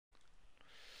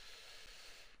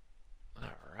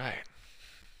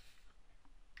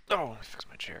me fix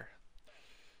my chair.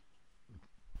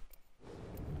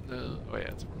 No, oh yeah,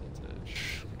 it's World's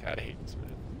Edge. God, I hate this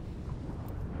man.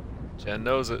 Jen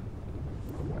knows it.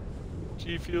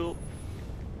 G Fuel.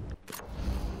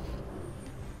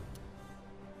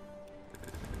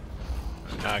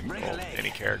 Now I can roll any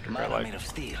character I like. Made of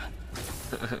steel.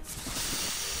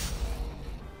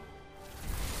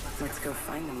 Let's go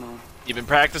find them all. You been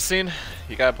practicing?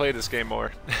 You gotta play this game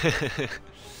more.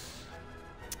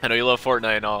 I know you love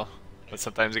Fortnite and all, but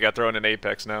sometimes you gotta throw in an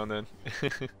Apex now and then.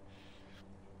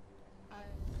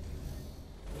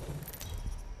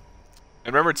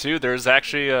 And remember too, there's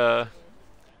actually I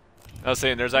was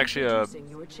saying there's actually a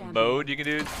mode you can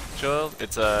do, Joel.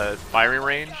 It's a firing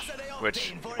range,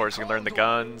 which of course you can learn the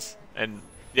guns, and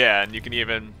yeah, and you can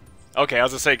even. Okay, I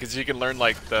was gonna say because you can learn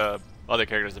like the other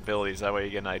characters' abilities. That way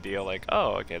you get an idea, like,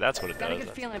 oh, okay, that's what it does. Got a good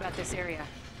feeling about this area.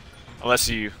 Unless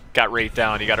you got Wraith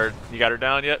down, you got her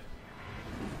down yet?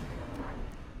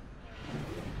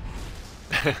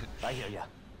 I hear ya.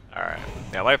 All right,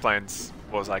 yeah, Lifelines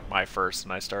was like my first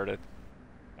when I started.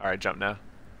 All right, jump now.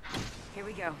 Here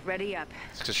we go. Ready up.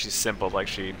 It's because she's simple, like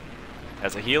she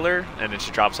has a healer, and then she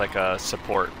drops like a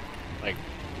support, like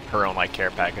her own like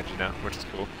care package, you know, which is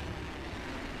cool.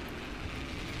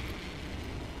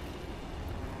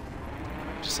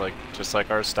 Just like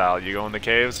our style. You go in the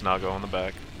caves, and I'll go in the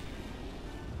back.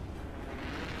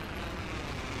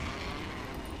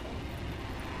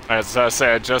 As I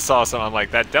say, I just saw something. I'm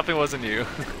like, that definitely wasn't you.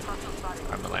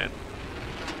 I'm gonna land.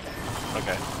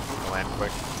 Okay, I'm gonna land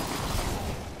quick.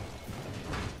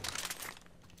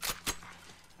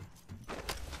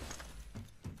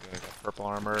 Okay, I got purple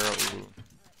armor. Ooh.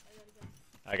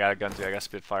 I got a gun too. I got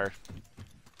Spitfire.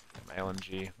 Got my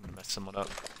LMG. I'm gonna mess someone up.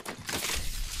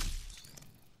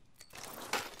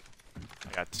 I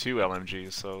got 2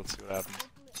 LMGs, so let's see what happens.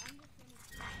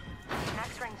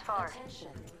 Next ring's far.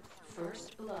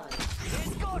 First blood.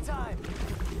 It's go time!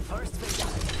 First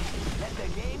fatality. Let the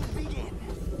games begin.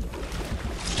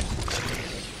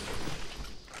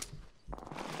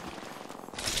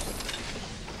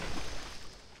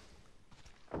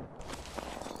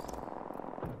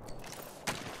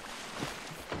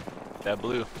 That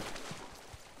blue.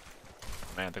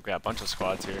 Man, I think we got a bunch of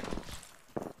squads here.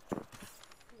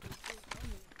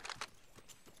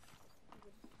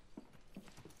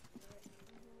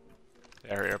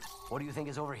 There we are. What do you think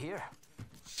is over here?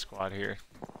 Squad here.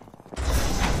 I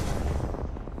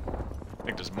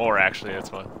think there's more actually,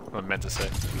 that's what I meant to say.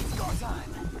 It's go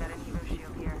time! Got an Evo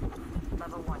shield here.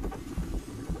 Level 1.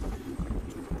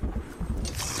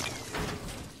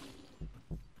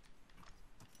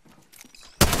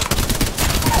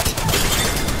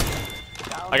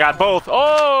 I got both!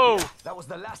 Oh! That was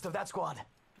the last of that squad.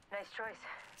 Nice choice.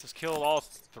 Just killed all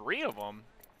 3 of them.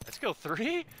 Let's kill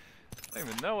 3? I don't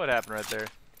even know what happened right there.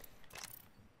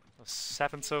 This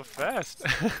happened so fast.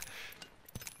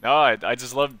 No, I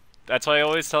just love. That's what I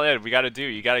always tell Ed. We got to do.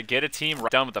 You got to get a team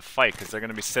right done with the fight because they're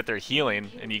gonna be sit there healing,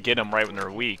 and you get them right when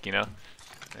they're weak. You know,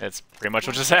 it's pretty much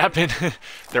what just happened.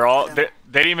 They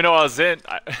didn't even know I was in.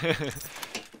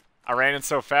 I ran in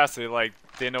so fast they like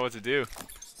didn't know what to do.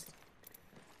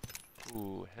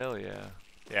 Ooh, hell yeah.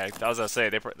 Yeah, I was gonna say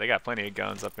they got plenty of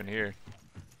guns up in here.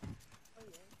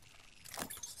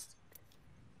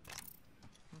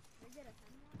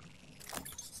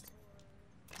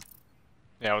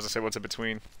 Yeah, I was gonna say, what's in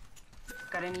between?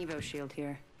 Got an Evo shield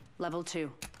here. Level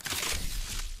 2.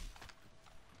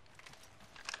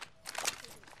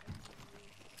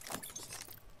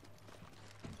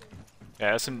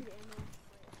 Yeah, that's some.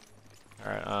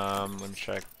 Alright, let me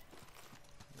check.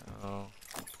 No.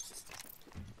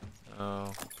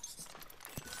 No.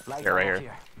 Light Yeah, right ammo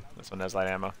here. This one has light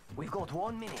ammo. We've got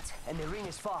 1 minute, and the ring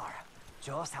is far.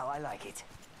 Just how I like it.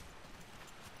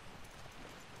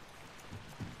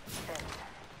 Fit.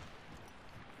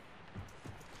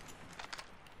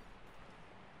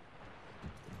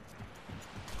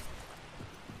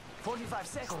 45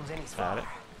 seconds and it's Got far. it.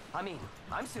 I mean,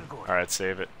 I'm still good. Alright,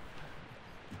 save it.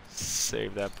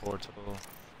 Save that portal.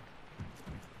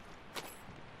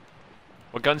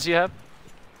 What guns do you have?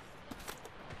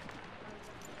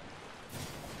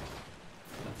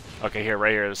 Okay, here,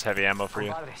 right here, there's heavy ammo for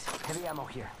you. Compadres, heavy ammo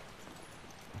here.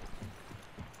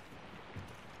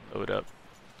 Load up.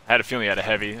 I had a feeling you had a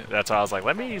heavy. That's why I was like,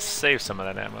 let me save some of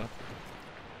that ammo.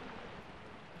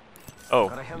 Oh,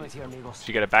 Got a helmet here, amigos. did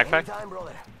you get a backpack? Anytime,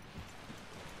 brother.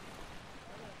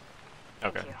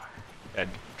 Okay. Yeah,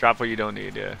 drop what you don't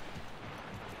need, yeah.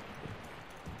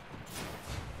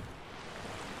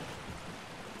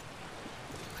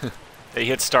 They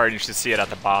hit start and you should see it at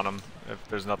the bottom. If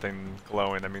there's nothing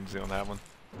glowing, that means you don't have one.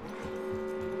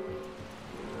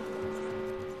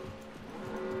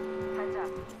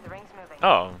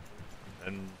 Oh,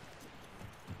 and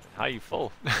how you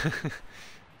full?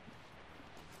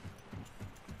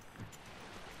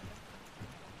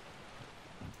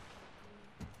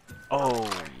 Oh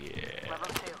yeah. Level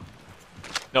 2.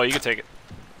 No, you can take it.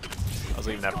 I was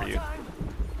leaving that for you. Time.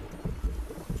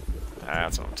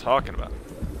 That's what I'm talking about.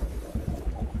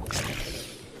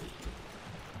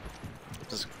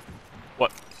 Just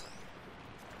what?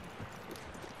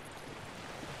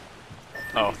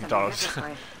 Oh, you thought I was.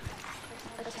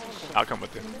 I'll come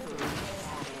with you. I'm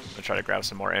gonna try to grab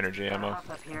some more energy ammo. Hop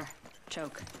up here.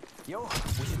 Choke. Yo,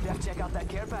 we should best check out that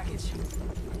care package.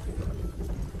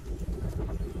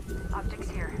 Optics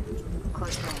here.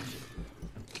 Close range.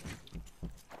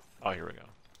 Oh, here we go.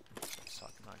 Just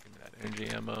talking about give me that energy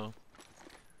ammo.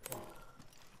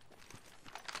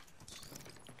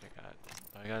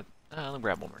 I got. Let me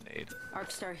grab one more nade.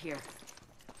 Arc star here.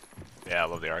 Yeah, I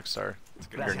love the Arc Star. It's a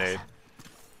good Gracias. grenade.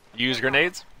 You use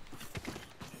grenades?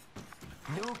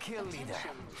 New kill leader.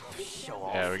 Show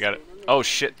off. Yeah, we got it. Oh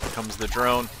shit! Here comes the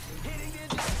drone. Hitting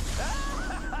it.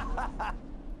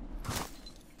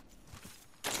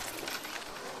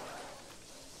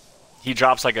 He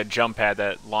drops like a jump pad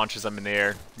that launches them in the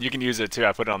air. You can use it too.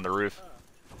 I put it on the roof.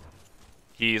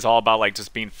 He's all about like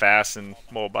just being fast and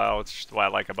mobile. It's just what I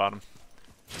like about him.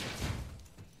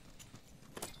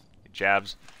 He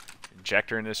jabs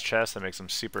injector in his chest that makes him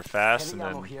super fast, and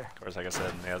then of course, like I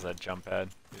said, he has that jump pad.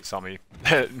 You saw me.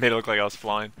 It made it look like I was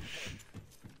flying.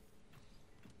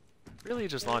 Really,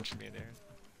 just launched me in the air.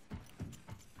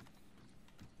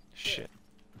 Shit.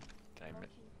 Damn it.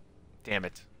 Damn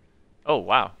it. Oh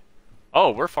wow.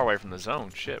 Oh, we're far away from the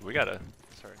zone. Shit, we gotta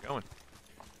start going.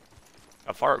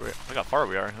 Look how far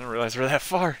we are. I didn't realize we're that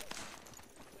far.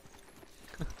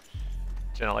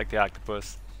 Jen, I like the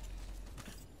octopus.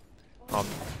 What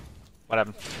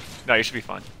happened? No, you should be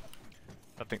fine.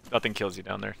 Nothing kills you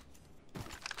down there.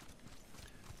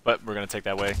 But we're gonna take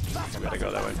that way. So we gotta go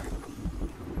that way.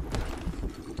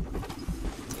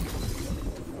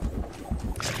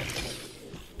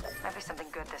 Might be something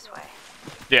good this way.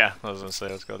 Yeah, I was gonna say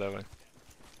let's go that way.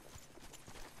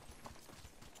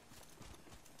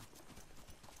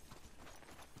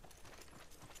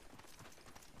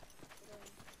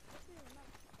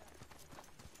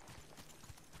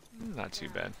 Not too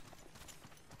bad.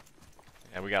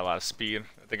 Yeah, we got a lot of speed.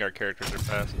 I think our characters are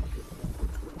fast.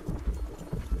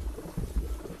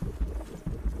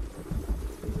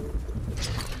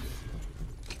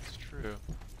 It's true.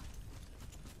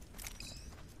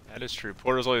 That is true.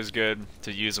 Portal's always good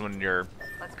to use when you're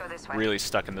Let's go this way. really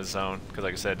stuck in the zone, because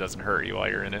like I said, it doesn't hurt you while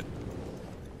you're in it.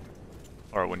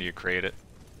 Or when you create it.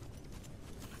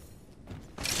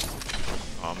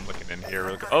 Oh, I'm looking in here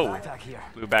real quick. Oh! Backpack here.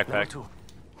 Blue backpack. Level 2.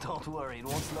 Don't worry, it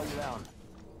won't slow you down.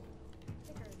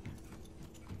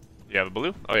 You have a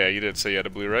blue? Oh yeah, you did say you had a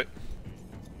blue, right?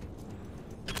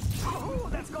 Ooh,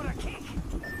 that's gonna kick.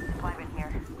 Supply bin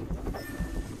here.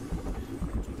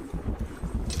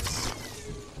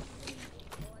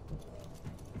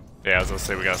 Yeah, I was gonna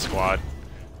say we got a squad.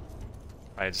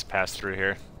 I just passed through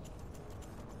here.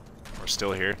 We're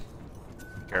still here.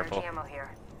 Careful. Energy ammo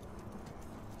here.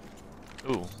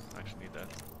 Ooh, I actually need that.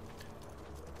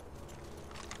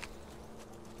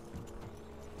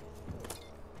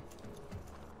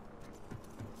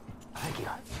 Thank you.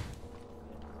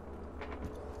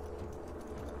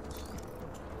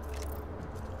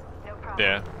 No problem.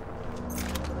 Yeah.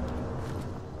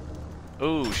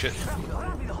 Oh shit. Rápido,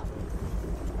 rápido.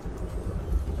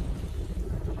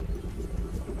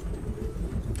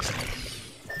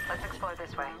 Let's explore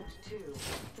this way. Round 2.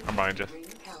 I'm behind you. Ring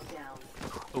countdown.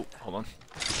 Oh, hold on.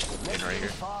 Next In right is here.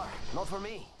 far. Not for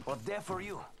me, but there for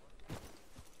you.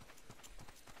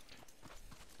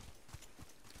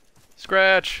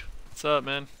 Scratch! What's up,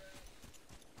 man?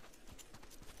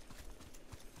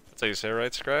 That's how you say it,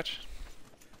 right? Scratch?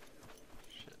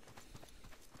 Shit.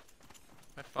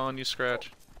 My phone, you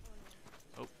Scratch.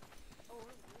 Oh. I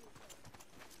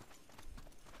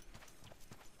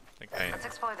think I am. Let's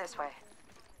explore this way.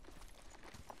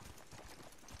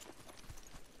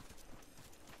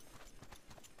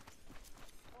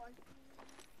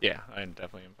 Yeah, I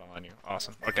definitely am following you.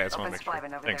 Awesome. Okay, I just want to Open make supply sure.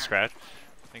 bin over Thanks, there. Scratch.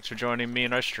 Thanks for joining me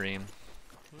in our stream.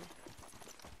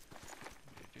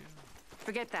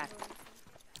 Forget that.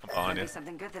 I'm following Might you. be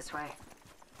something good this way.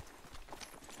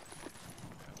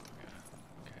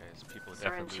 Okay, so people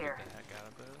Syringe definitely here. get the heck out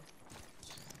of those.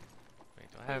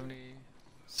 Wait, do I have any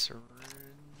syringe?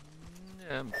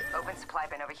 Yeah, I'm good. Open supply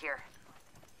bin over here.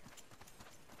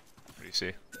 What do you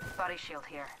see? Body shield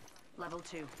here. Level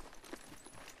 2.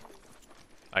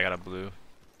 I got a blue.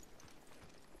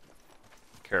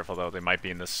 Careful though, they might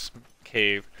be in this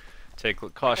cave Take I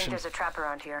think caution. there's a trap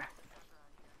around here.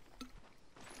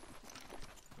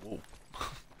 Whoa.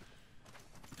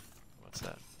 What's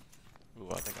that?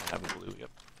 Ooh, I think I have a blue. Yep.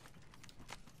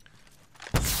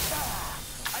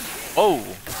 Oh!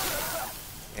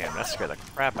 Damn, that scared the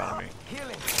crap out of me.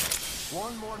 Healing.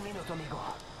 One more minute, amigo.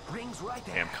 Rings right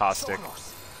there. Damn, caustic. So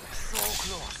close. So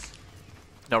close.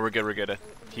 No, we're good. We're good.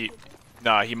 He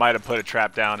might have put a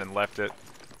trap down and left it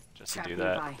just to Trap do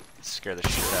that. nearby. Scare the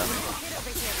shit out of me.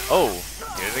 Oh,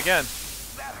 did it again.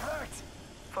 That hurt.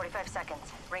 45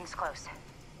 seconds. Rings close.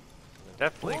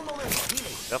 Definitely, One moment. Healing.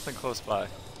 definitely close by.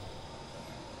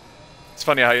 It's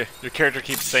funny how your character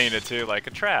keeps saying it too, like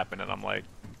a trap, and then I'm like,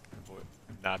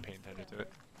 not paying attention to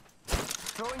it.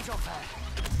 Throwing jump pad.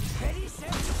 Ready,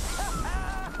 set.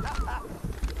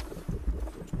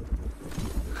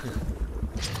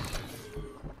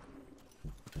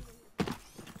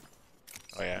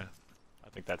 Oh yeah, I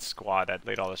think that squad that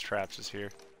laid all those traps is here.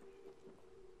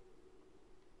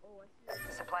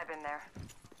 Supply bin there.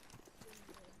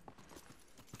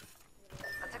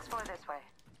 Let's explore this way.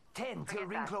 10 till Forget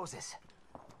ring that. closes.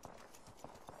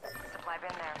 Supply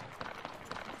bin there.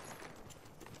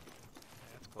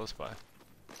 Yeah, it's close by.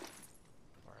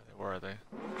 Where are they?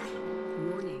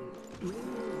 Warning.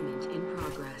 Ring movement in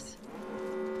progress.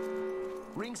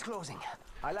 Rings closing.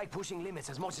 I like pushing limits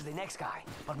as much as the next guy,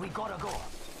 but we gotta go.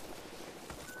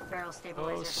 Barrel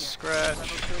stabilizer Oh, here. scratch. Level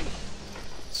 3.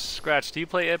 Scratch, do you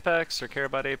play Apex or care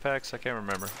about Apex? I can't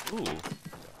remember. Ooh.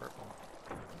 Purple.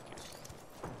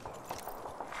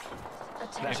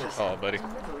 Thanks for the call, buddy.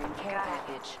 Delivering care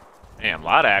package. Damn, a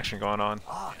lot of action going on.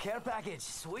 Oh, care package.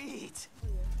 Sweet.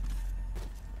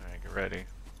 Alright, get ready.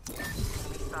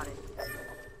 Spotted.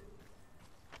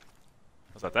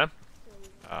 Was that them?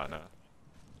 Oh, no.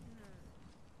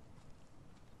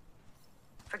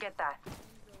 Forget that.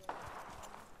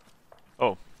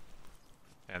 Oh.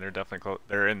 Yeah, they're definitely close.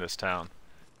 They're in this town.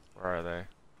 Where are they?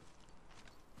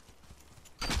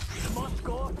 Must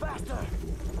go faster.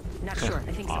 Not sure. I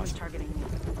think someone's Awesome. targeting me.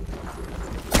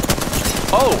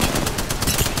 Oh!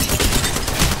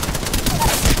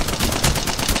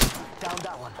 Down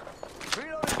that one.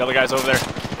 Reloading. The other guy's over there.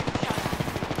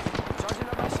 Charging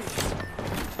up my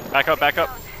shields. Back up, back up.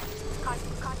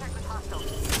 Contact with hostile.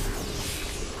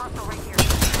 Hostile right here.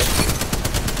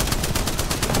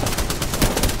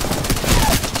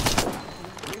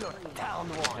 Reload. Down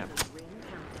one.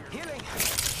 Healing.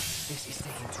 This is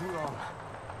taking too long.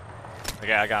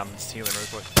 Okay, I got him. Just healing real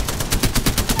quick.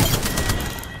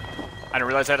 I didn't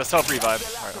realize I had a self-revive. The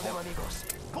last Alright, of them, amigos.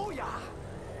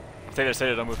 Booyah! stay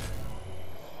there, don't move.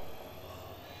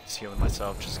 Just healing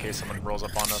myself, just in case someone rolls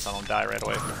up on us, I don't die right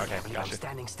away. Okay, You gotcha.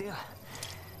 standing still.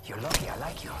 You're lucky I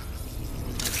like you.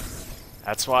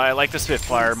 That's why I like the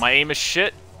Spitfire. My aim is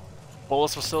shit.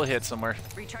 Bullets will still hit somewhere.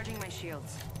 Recharging my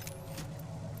shields.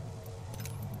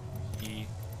 E.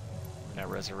 Now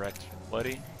resurrect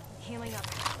bloody. Healing up.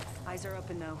 Eyes are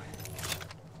open though.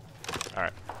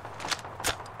 Alright.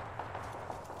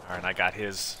 Alright, I got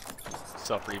his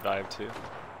self-revive too.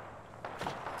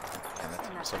 And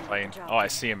that's so playing. Oh, I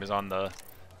see him. He's on the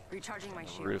Recharging my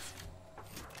shield. roof.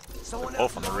 Someone Both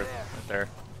else on the over roof. there. Right there.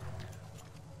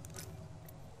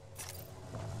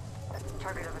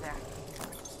 Target over there.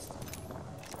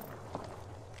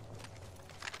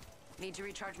 Need to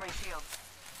recharge my shield.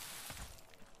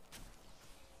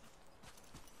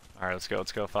 Alright,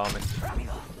 let's go, follow me.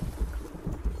 Rápido.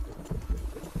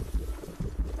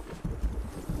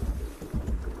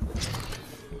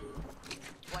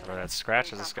 Or that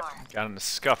scratch is a got him a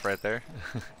scuff right there.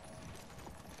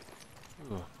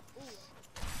 Ooh.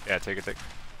 Yeah, take it.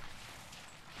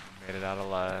 Made it out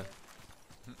alive.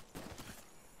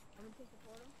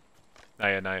 Not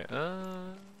yet, not yet.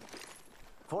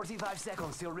 45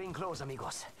 seconds till ring close,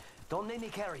 amigos. Don't make me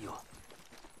carry you.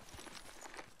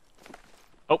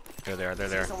 Oh, there they are, they're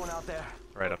See there. someone out there.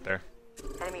 Right up there.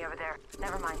 Enemy over there.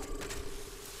 Never mind.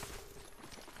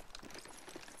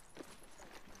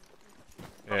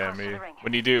 Yeah, close to me. the ring.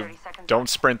 When you do, 30 seconds don't left.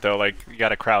 sprint though, like, you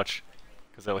gotta crouch.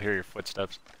 Because they'll hear your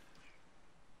footsteps.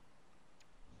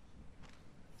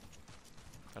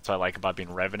 That's what I like about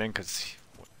being Revenant, because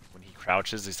when he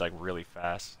crouches, he's like really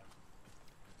fast.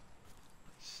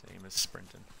 Same as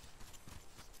sprinting.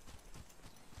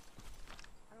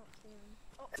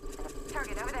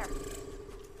 Target over there.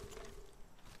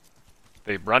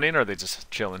 They running or are they just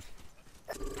chilling?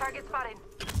 Target spotted.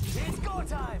 It's go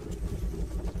time.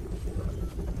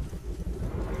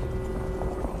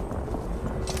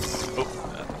 Oh,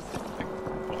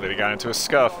 hopefully they got into a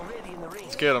scuff. Already in the ring.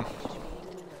 Let's get him.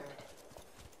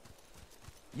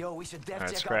 Yo, we should def Alright,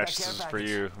 check Scratch, out that this care is for package.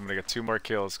 you. I'm gonna get 2 more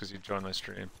kills because you joined my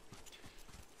stream.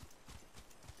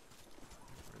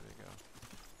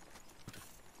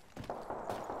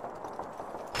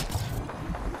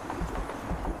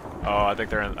 I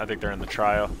think they're in the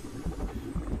trial.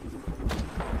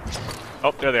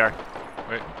 Oh, there they are.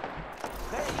 Wait.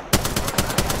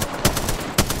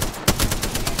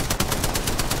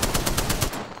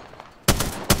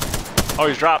 Oh,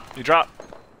 he's dropped. He dropped.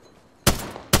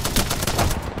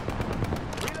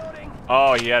 Reloading.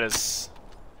 Oh, he had his.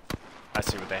 I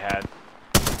see what they had.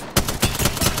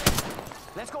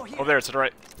 Let's go here. Over there, to the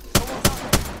right. Someone's out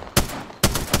there.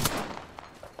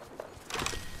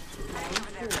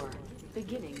 Round 4.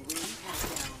 Beginning ring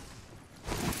countdown.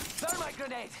 Thermite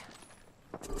grenade.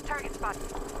 Target spot.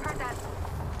 Heard that.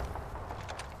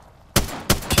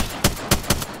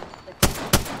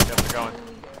 Yep, they're going.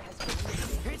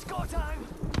 It's go time.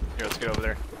 Here, let's get over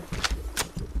there.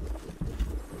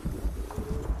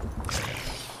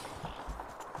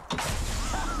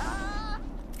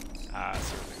 Ah, I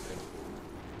see what they did.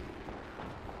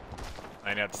 I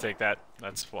didn't have to take that.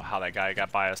 That's how that guy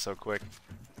got by us so quick.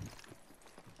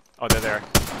 Oh, they're there.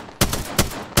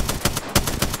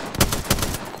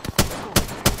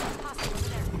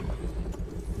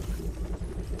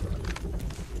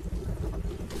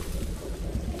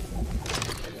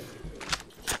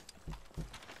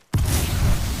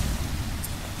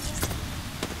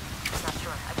 Not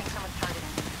sure. I think someone's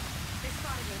targeting me. They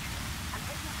spotted me. I'm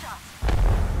taking shots.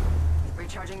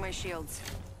 Recharging my shields.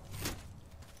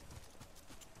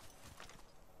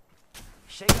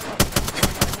 Shake a leg.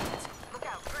 Look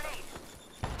out, grenade.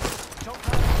 Choke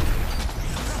time.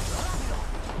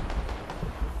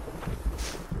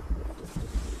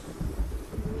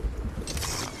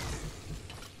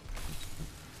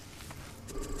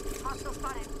 Hostile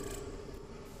spotted.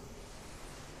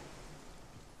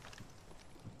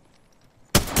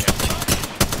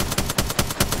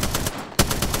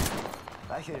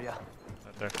 I hear ya.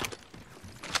 Right there.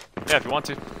 Yeah, if you want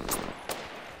to.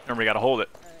 Remember, you gotta hold it.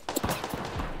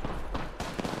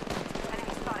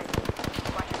 Enemy spotted.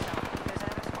 Watch yourself. There's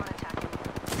another squad attacking.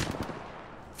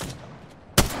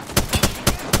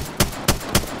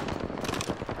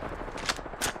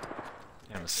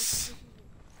 Yes.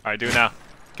 Alright, do it now.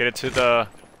 Get it to the.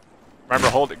 Remember,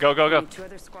 hold it. Go, go, go. 2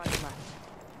 other squads left.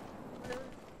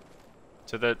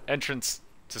 To the entrance.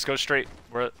 Just go straight.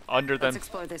 We're under them. Let's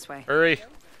explore this way. Hurry.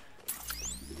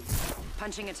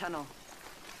 Punching a tunnel.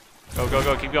 Go, go,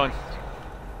 go. Keep going.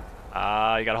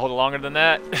 Ah, you gotta hold it longer than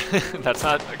that. That's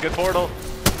not a good portal.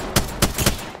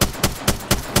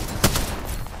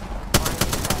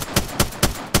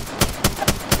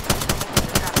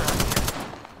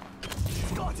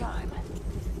 It's go time.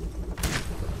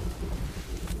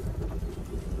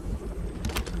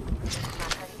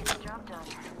 Not ready to get the job done.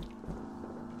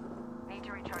 Need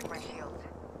to recharge my shields.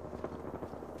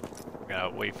 Gotta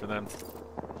wait for them.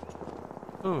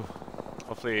 Ooh.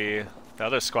 Hopefully the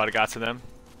other squad got to them.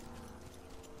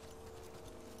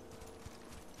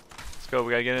 Let's go, we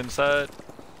gotta get inside.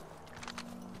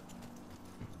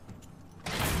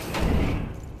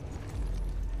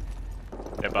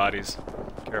 Dead bodies.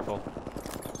 Careful.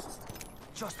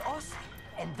 Just us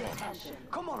and them. Attention.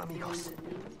 Come on, amigos. The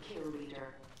new kill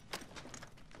leader.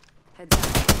 Heads up.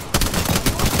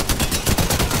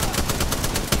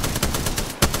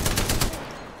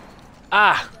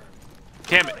 Ah!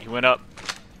 Damn it, he went up.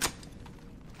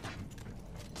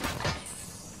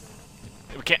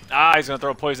 We can't. Ah, he's gonna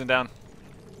throw poison down.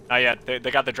 Not yet.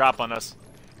 They got the drop on us.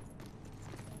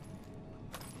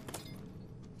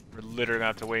 We're literally gonna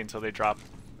have to wait until they drop.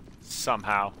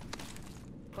 Somehow.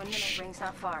 1 minute ring's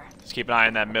not far. Just keep an eye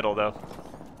on that middle, though.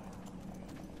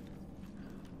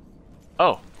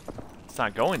 Oh. It's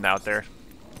not going out there.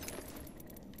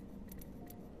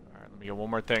 Alright, let me get one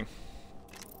more thing.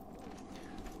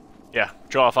 Yeah,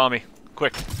 draw off on me.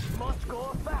 Quick. Must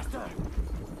go faster.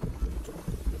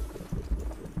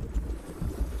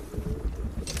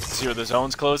 See where the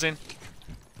zone's closing?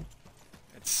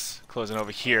 It's closing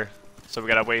over here. So we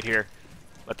gotta wait here.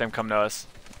 Let them come to us.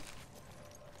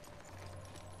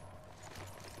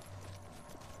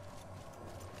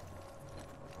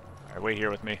 Alright, wait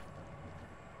here with me.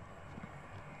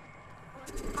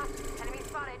 Enemy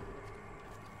spotted.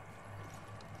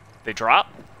 They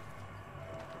drop?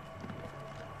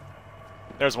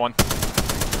 There's one.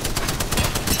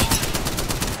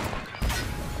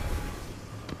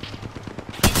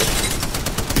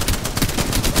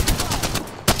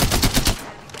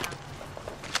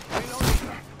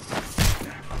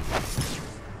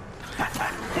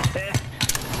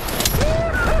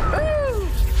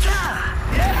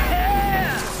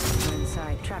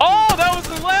 Inside. Trap. Oh, that was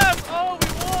the last! Oh, we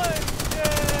won!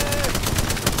 Yay!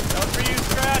 That was for you,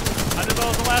 Scratch. I knew that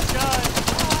was the last guy.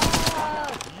 Ah,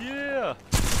 yeah!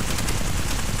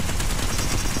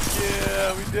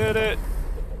 Yeah, we did it!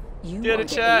 You Did are it,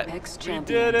 the chat. Apex We champions.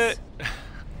 did it.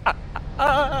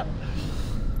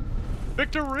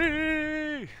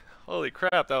 Victory! Holy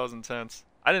crap, that was intense.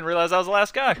 I didn't realize I was the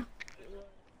last guy.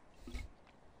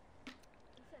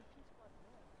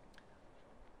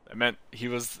 That meant he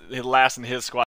was last in his squad.